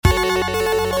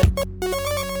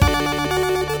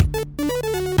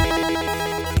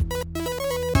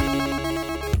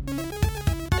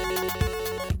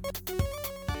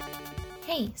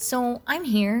So I'm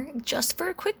here just for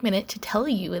a quick minute to tell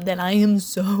you that I am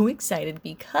so excited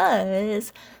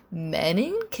because Men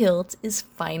in Kilts is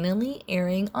finally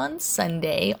airing on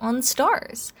Sunday on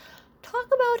Stars. Talk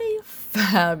about a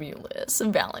fabulous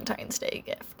Valentine's Day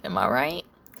gift, am I right?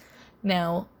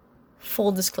 Now,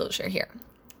 full disclosure here.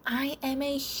 I am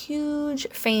a huge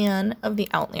fan of the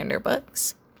Outlander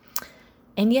books.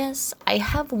 And yes, I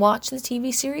have watched the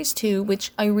TV series too,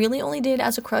 which I really only did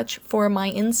as a crutch for my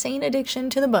insane addiction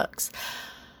to the books.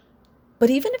 But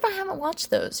even if I haven't watched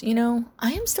those,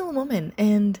 I am still a woman,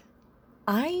 and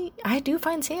I do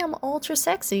find Sam ultra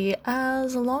sexy,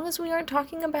 as long as we aren't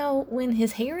talking about when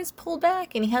his hair is pulled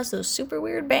back and he has those super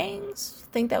weird bangs.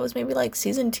 I think that was maybe like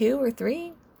season 2 or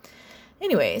 3.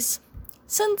 Anyways,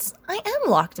 since I am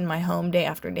locked in my home day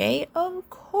after day, of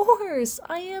course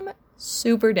I am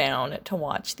super down to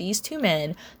watch these two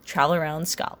men travel around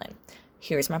Scotland.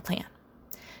 Here's my plan.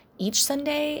 Each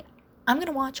Sunday, I'm going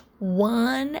to watch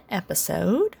one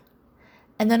episode,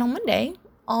 and then on Monday,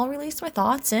 I'll release my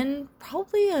thoughts and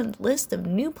probably a list of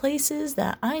new places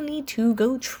that I need to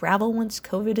go travel once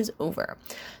COVID is over.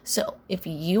 So if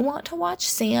you want to watch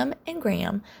Sam and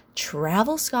Graham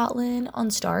travel Scotland on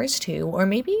Stars 2, or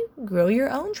maybe grow your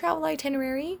own travel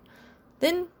itinerary,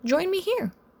 then join me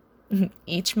here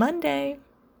each Monday.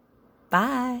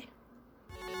 Bye.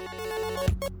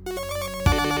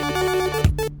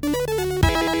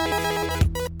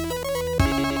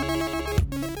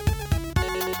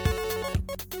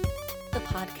 The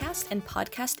podcast and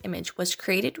podcast image was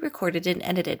created, recorded, and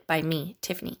edited by me,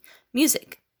 Tiffany.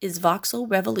 Music is Voxel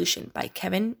Revolution by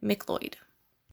Kevin McLeod.